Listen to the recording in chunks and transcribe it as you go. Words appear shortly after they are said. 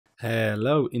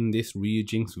Hello, in this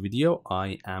Ryujinx video,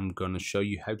 I am going to show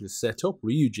you how to set up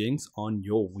Ryujinx on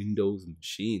your Windows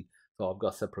machine. So I've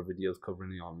got separate videos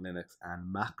covering it on Linux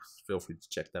and Mac. Feel free to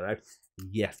check that out.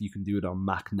 Yes, you can do it on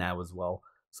Mac now as well.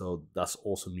 So that's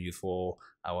awesome news for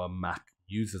our Mac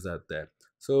users out there.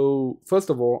 So first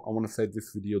of all, I want to say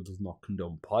this video does not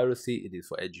condone piracy. It is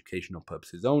for educational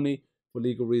purposes only. For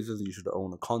legal reasons, you should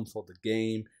own a console, the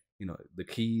game, the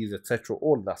keys, etc.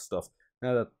 All of that stuff.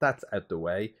 Now that that's out the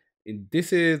way,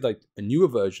 this is like a newer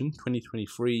version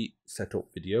 2023 setup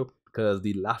video, because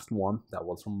the last one that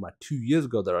was from about 2 years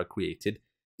ago that I created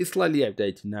is slightly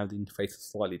outdated now. The interface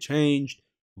has slightly changed,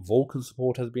 Vulkan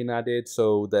support has been added,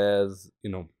 so there's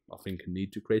I think a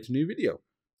need to create a new video.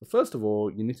 So first of all,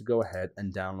 you need to go ahead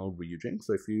and download Ryujinx.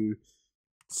 So if you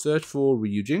search for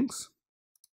Ryujinx,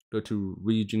 go to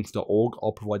ryujinx.org.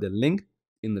 I'll provide a link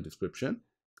in the description.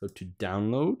 Go to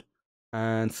download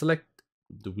and select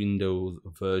the Windows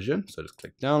version. So just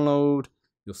click download.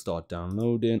 You'll start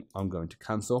downloading. I'm going to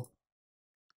cancel.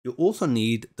 You'll also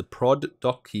need the prod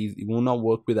dock keys. It will not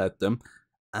work without them,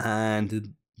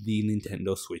 and the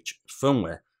Nintendo Switch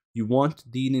firmware. You want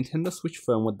the Nintendo Switch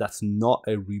firmware that's not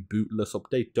a rebootless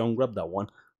update. Don't grab that one.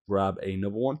 Grab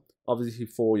another one. Obviously,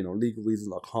 for legal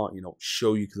reasons, I can't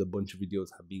show you, because a bunch of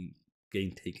videos have been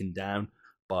getting taken down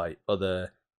by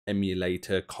other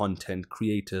emulator content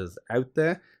creators out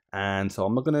there. And so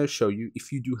I'm not going to show you.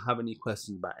 If you do have any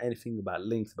questions about anything, about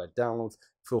links, about downloads,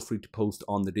 feel free to post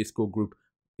on the Discord group.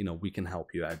 We can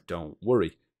help you out, don't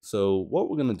worry. So what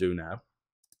we're going to do now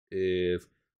is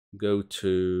go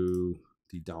to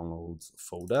the downloads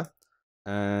folder,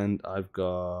 and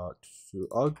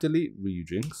I'll delete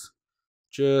Ryujinx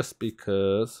just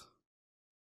because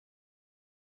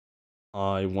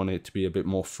I want it to be a bit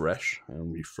more fresh,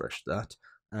 and refresh that.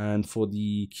 And for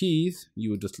the keys,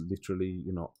 you would just literally,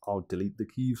 I'll delete the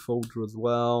keys folder as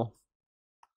well.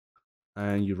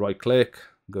 And you right click,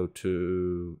 go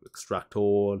to extract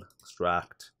all,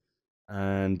 extract.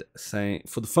 And say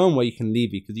for the firmware, you can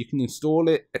leave it, because you can install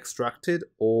it extracted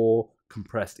or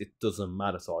compressed. It doesn't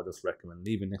matter, so I just recommend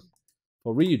leaving it.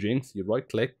 For Ryujinx, you right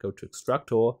click, go to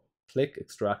extract all, click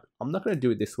extract. I'm not going to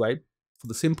do it this way for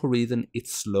the simple reason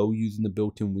it's slow using the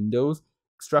built-in Windows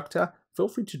extractor. Feel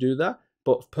free to do that.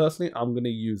 But personally, I'm going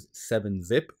to use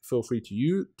 7-zip. Feel free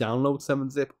to download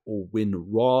 7-zip or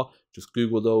WinRAR. Just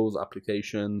Google those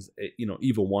applications,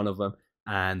 either one of them,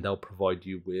 and they'll provide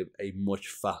you with a much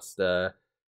faster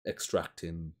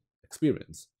extracting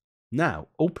experience. Now,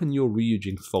 open your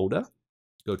Ryujinx folder.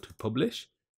 Go to Publish.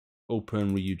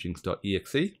 Open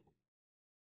ryujinx.exe.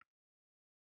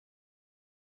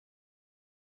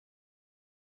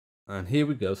 And here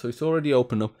we go. So it's already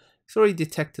opened up. It's already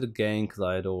detected again, because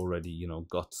I had already,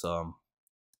 got some.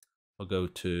 I'll go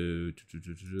to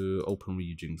open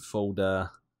Ryujinx folder.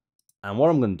 And what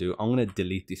I'm going to do, I'm going to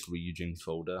delete this Ryujinx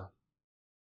folder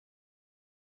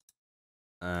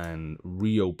and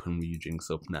reopen Ryujinx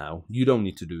up now. You don't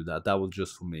need to do that. That was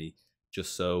just for me.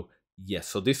 Just so, yes.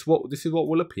 So this is what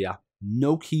will appear.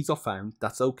 No keys are found.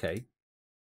 That's okay.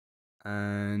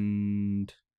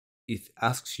 And it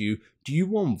asks you, do you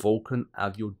want Vulkan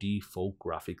as your default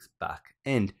graphics back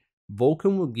end?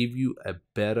 Vulkan will give you a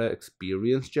better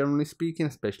experience, generally speaking,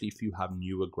 especially if you have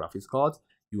newer graphics cards.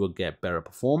 You will get better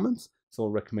performance, so I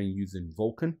recommend using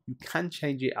Vulkan. You can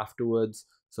change it afterwards,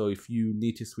 so if you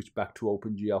need to switch back to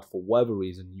OpenGL for whatever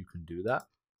reason, you can do that.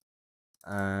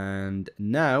 And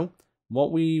now,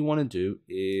 what we want to do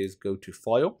is go to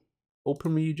File,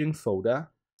 open Ryujinx folder,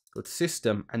 go to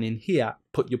System, and in here,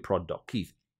 put your prod dock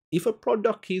keys. If a prod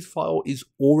dock keys file is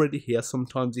already here,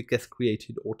 sometimes it gets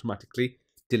created automatically.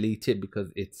 Delete it,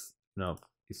 because it's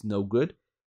no good.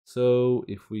 So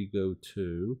if we go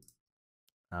to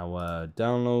our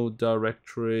download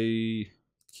directory,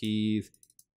 keys,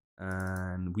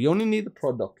 and we only need the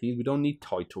prod dock keys. We don't need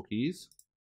title keys.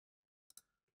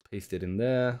 Paste it in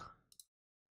there.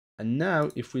 And now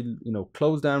if we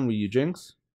close down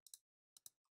Ryujinx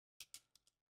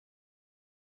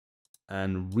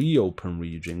and reopen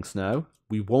Ryujinx now,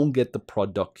 we won't get the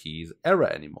prod dock keys error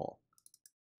anymore.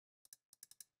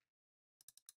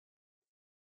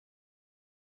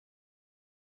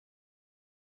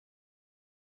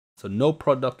 So no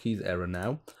prod dock keys error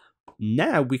now.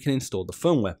 Now we can install the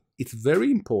firmware. It's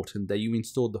very important that you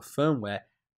install the firmware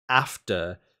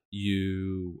after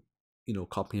you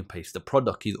copy and paste the prod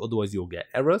dock keys, otherwise you'll get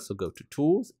errors. So go to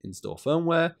Tools, Install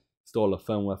Firmware, install a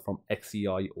firmware from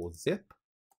XEI or Zip.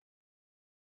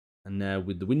 And now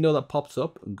with the window that pops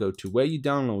up, and go to where you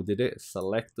downloaded it,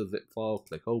 select the zip file,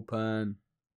 click open,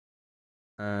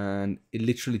 and it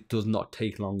literally does not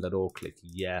take long at all. Click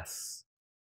yes,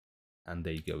 and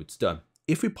there you go, it's done.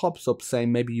 if it pops up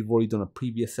saying maybe you've already done a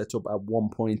previous setup at one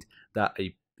point that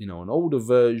an older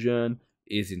version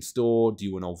is installed, do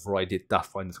you want to override it? That's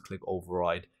fine, just click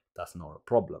override. That's not a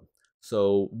problem.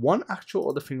 So one actual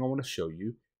other thing I want to show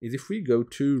you is if we go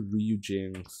to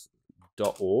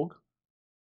ryujinx.org,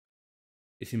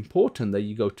 it's important that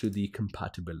you go to the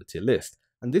compatibility list,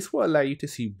 and this will allow you to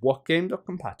see what games are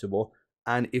compatible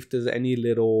and if there's any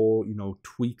little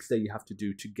tweaks that you have to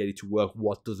do to get it to work,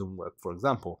 what doesn't work. For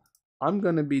example, I'm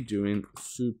going to be doing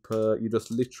super, you just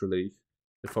literally,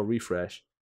 if I refresh,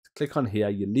 click on here,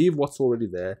 you leave what's already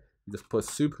there, you just put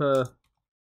super,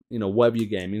 whatever your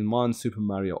game is. Mine's Super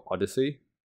Mario Odyssey,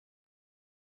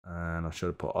 and I should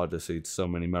have put Odyssey, it's so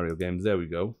many Mario games, there we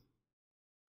go.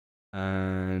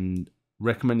 And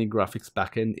recommended graphics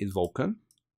backend is Vulkan.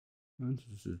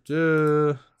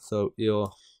 So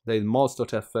there's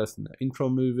mod.f first in the intro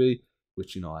movie,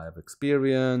 which I have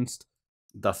experienced.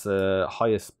 That's a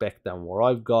higher spec than what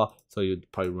I've got, so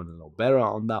you'd probably run a little better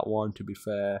on that one, to be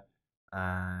fair.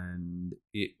 And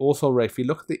it also, if you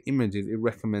look at the images, it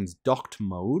recommends docked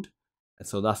mode, and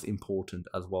so that's important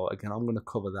as well. Again, I'm going to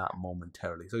cover that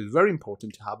momentarily. So it's very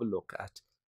important to have a look at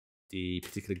the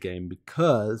particular game,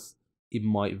 because it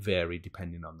might vary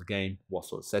depending on the game, what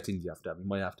sort of settings you have to have. You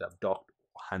might have to have docked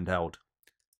or handheld.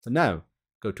 So now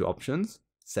go to options,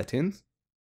 settings,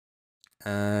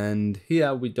 and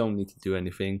here we don't need to do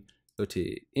anything. Go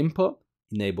to input,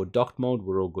 enable docked mode,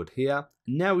 we're all good here.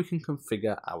 Now we can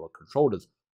configure our controllers.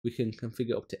 We can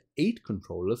configure up to 8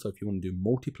 controllers, so if you want to do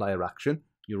multiplayer action,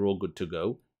 you're all good to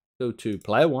go. Go to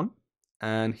player 1,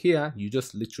 and here you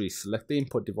just literally select the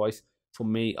input device. For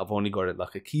me, I've only got it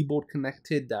like a keyboard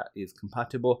connected that is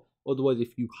compatible. Otherwise,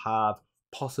 if you have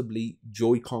possibly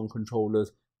Joy-Con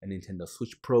controllers, a Nintendo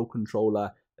Switch Pro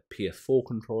controller, a PS4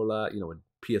 controller, a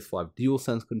PS5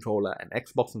 DualSense controller, an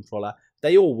Xbox controller,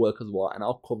 they all work as well. And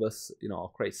I'll cover,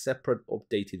 I'll create separate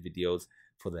updated videos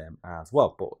for them as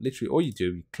well. But literally all you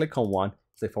do, you click on one.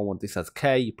 So if I want this as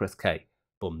K, you press K.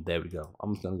 Boom, there we go.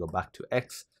 I'm just going to go back to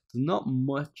X. There's not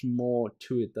much more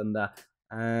to it than that.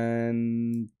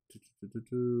 And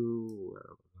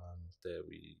there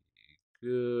we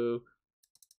go.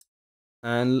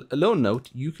 And a little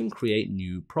note, you can create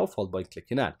new profiles by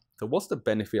clicking add. So what's the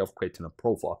benefit of creating a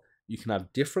profile? You can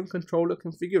have different controller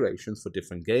configurations for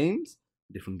different games,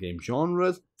 different game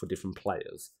genres, for different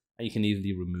players. And you can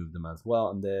easily remove them as well.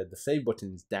 And the save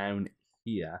button is down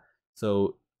here.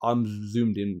 So I'm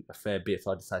zoomed in a fair bit,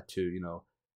 so I decided to,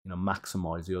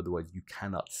 maximize it, otherwise you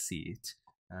cannot see it.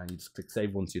 And you just click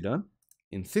save once you're done.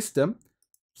 In system,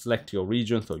 select your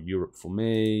region, so Europe for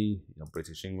me,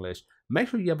 British English. Make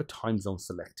sure you have a time zone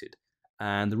selected.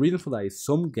 And the reason for that is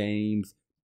some games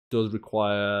does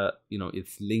require,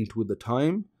 it's linked with the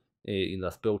time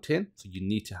that's built in. So you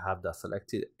need to have that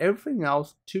selected. Everything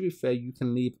else, to be fair, you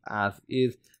can leave as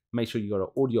is. Make sure you got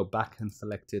an audio backend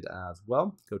selected as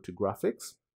well. Go to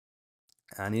graphics.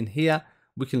 And in here,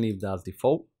 we can leave that as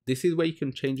default. This is where you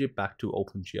can change it back to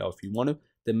OpenGL if you want to.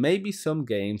 There may be some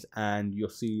games, and you'll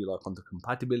see like on the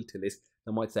compatibility list,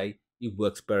 they might say it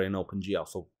works better in OpenGL,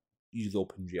 so use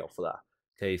OpenGL for that.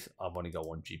 Case I've only got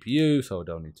one GPU, so I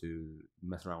don't need to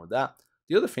mess around with that.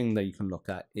 The other thing that you can look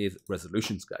at is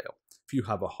resolution scale. If you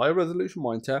have a high resolution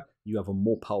monitor, you have a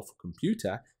more powerful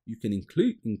computer, you can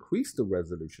increase the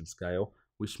resolution scale,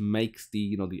 which makes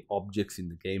the the objects in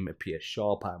the game appear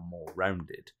sharper and more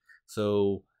rounded.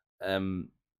 So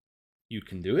you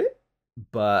can do it,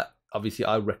 but obviously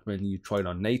I recommend you try it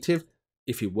on native.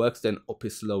 If it works, then up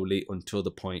it slowly until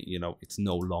the point it's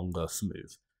no longer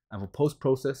smooth. And for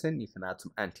post-processing, you can add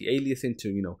some anti-aliasing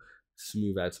to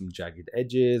smooth out some jagged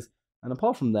edges. And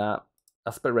apart from that,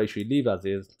 aspect ratio leave as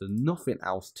is. There's nothing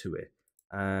else to it.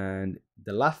 And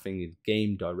the last thing is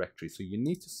game directory. So you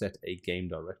need to set a game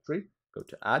directory. Go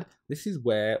to add. This is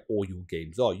where all your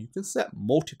games are. You can set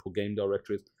multiple game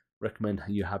directories. Recommend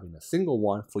you having a single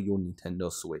one for your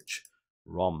Nintendo Switch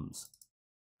ROMs.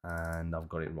 And I've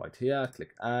got it right here.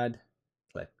 Click add,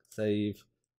 click save,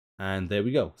 and there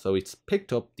we go. So it's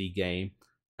picked up the game,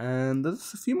 and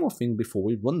there's a few more things before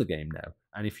we run the game now.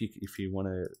 And if you want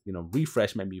to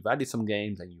refresh, maybe you've added some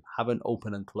games and you haven't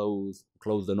opened and closed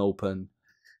and open,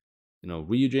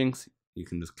 Ryujinx, you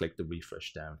can just click the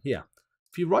refresh down here.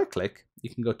 If you right click,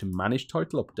 you can go to manage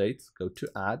title updates, go to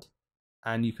add,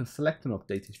 and you can select an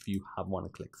update if you have one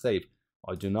and click save.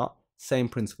 I do not. Same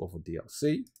principle for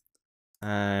DLC.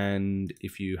 And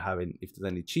if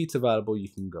there's any cheats available, you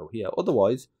can go here.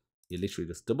 Otherwise, you literally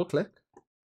just double click,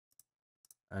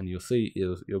 and you'll see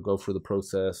you'll go through the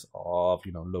process of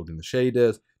loading the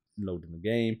shaders, loading the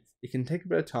game. It can take a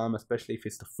bit of time, especially if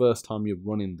it's the first time you're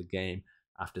running the game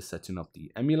after setting up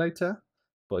the emulator.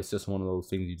 but it's just one of those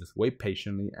things you just wait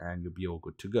patiently and you'll be all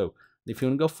good to go. If you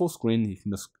want to go full screen, you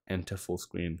can just enter full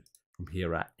screen from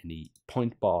here at any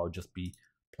point, but I'll just be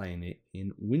playing it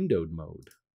in windowed mode.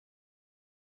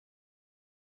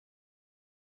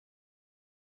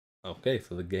 Okay,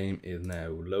 so the game is now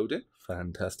loaded.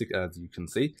 Fantastic, as you can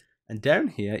see. And down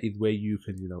here is where you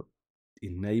can,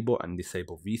 enable and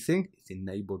disable VSync. It's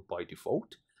enabled by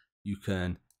default. You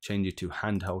can change it to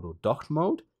handheld or docked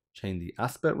mode. Change the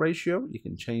aspect ratio. You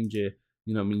can change it.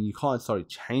 You can't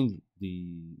change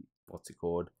the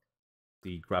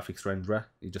the graphics renderer.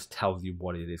 It just tells you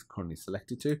what it is currently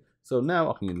selected to. So now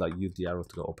I can use the arrows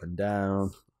to go up and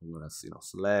down. I'm gonna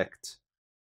select.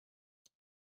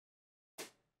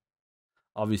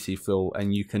 Obviously fill,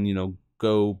 and you can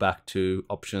go back to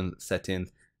options,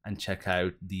 settings, and check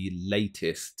out the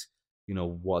latest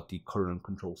what the current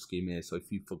control scheme is. So if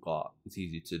you forgot, it's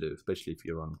easy to do, especially if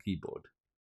you're on keyboard.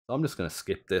 So I'm just going to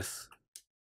skip this,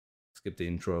 skip the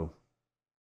intro,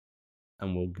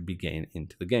 and we'll be getting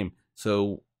into the game.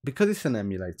 So because it's an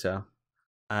emulator,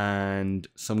 and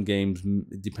some games,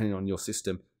 depending on your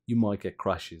system, you might get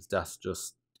crashes. That's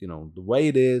just the way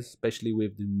it is, especially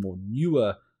with the more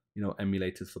newer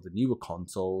emulators for the newer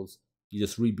consoles. You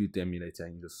just reboot the emulator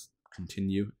and you just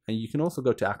continue. And you can also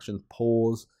go to actions,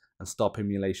 pause, and stop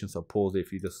emulation. So pause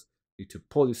if you just need to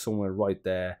pause it somewhere right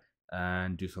there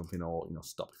and do something, or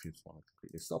stop if you just want to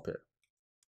completely stop it.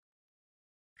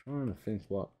 I'm trying to think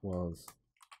what was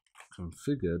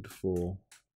configured for.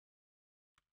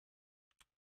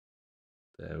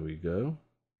 There we go.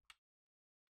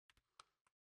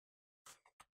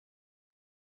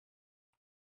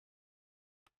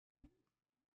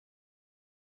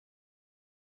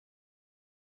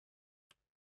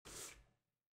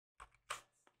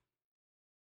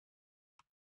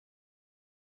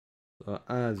 So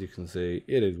as you can see,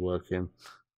 it is working.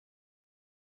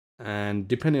 And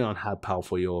depending on how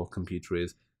powerful your computer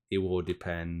is, it will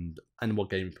depend, and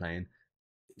what game you're playing,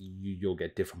 you'll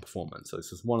get different performance. So it's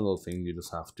just one of those things, you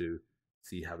just have to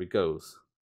see how it goes.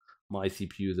 My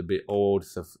CPU is a bit old,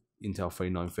 it's Intel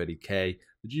 3930K.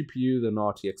 The GPU is an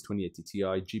RTX 2080 Ti.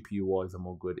 GPU wise, I'm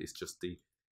all good. It's just the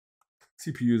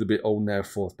CPU is a bit old now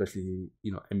for especially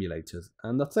emulators,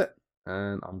 and that's it.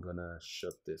 And I'm gonna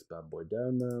shut this bad boy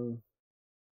down now.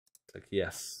 Click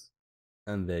yes,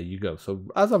 and there you go. So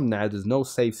as of now, there's no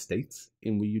save states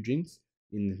in Ryujinx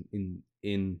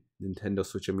in Nintendo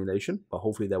Switch emulation, but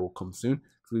hopefully that will come soon.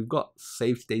 So we've got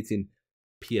save states in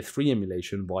PS3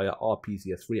 emulation via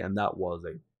RPCS3, and that was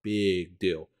a big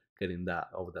deal getting that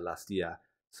over the last year.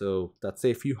 So that's it.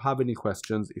 If you have any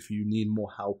questions, if you need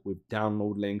more help with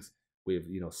download links, with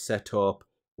setup,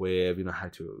 with how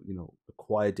to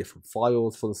acquire different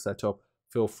files for the setup,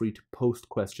 feel free to post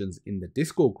questions in the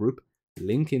Discord group,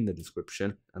 link in the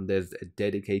description, and there's a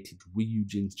dedicated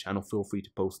Ryujinx channel. Feel free to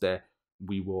post there.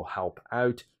 We will help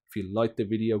out. If you like the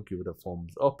video, give it a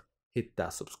thumbs up, hit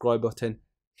that subscribe button,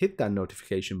 hit that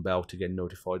notification bell to get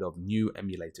notified of new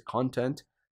emulator content.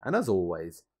 And as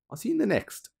always, I'll see you in the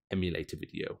next emulator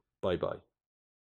video. Bye bye.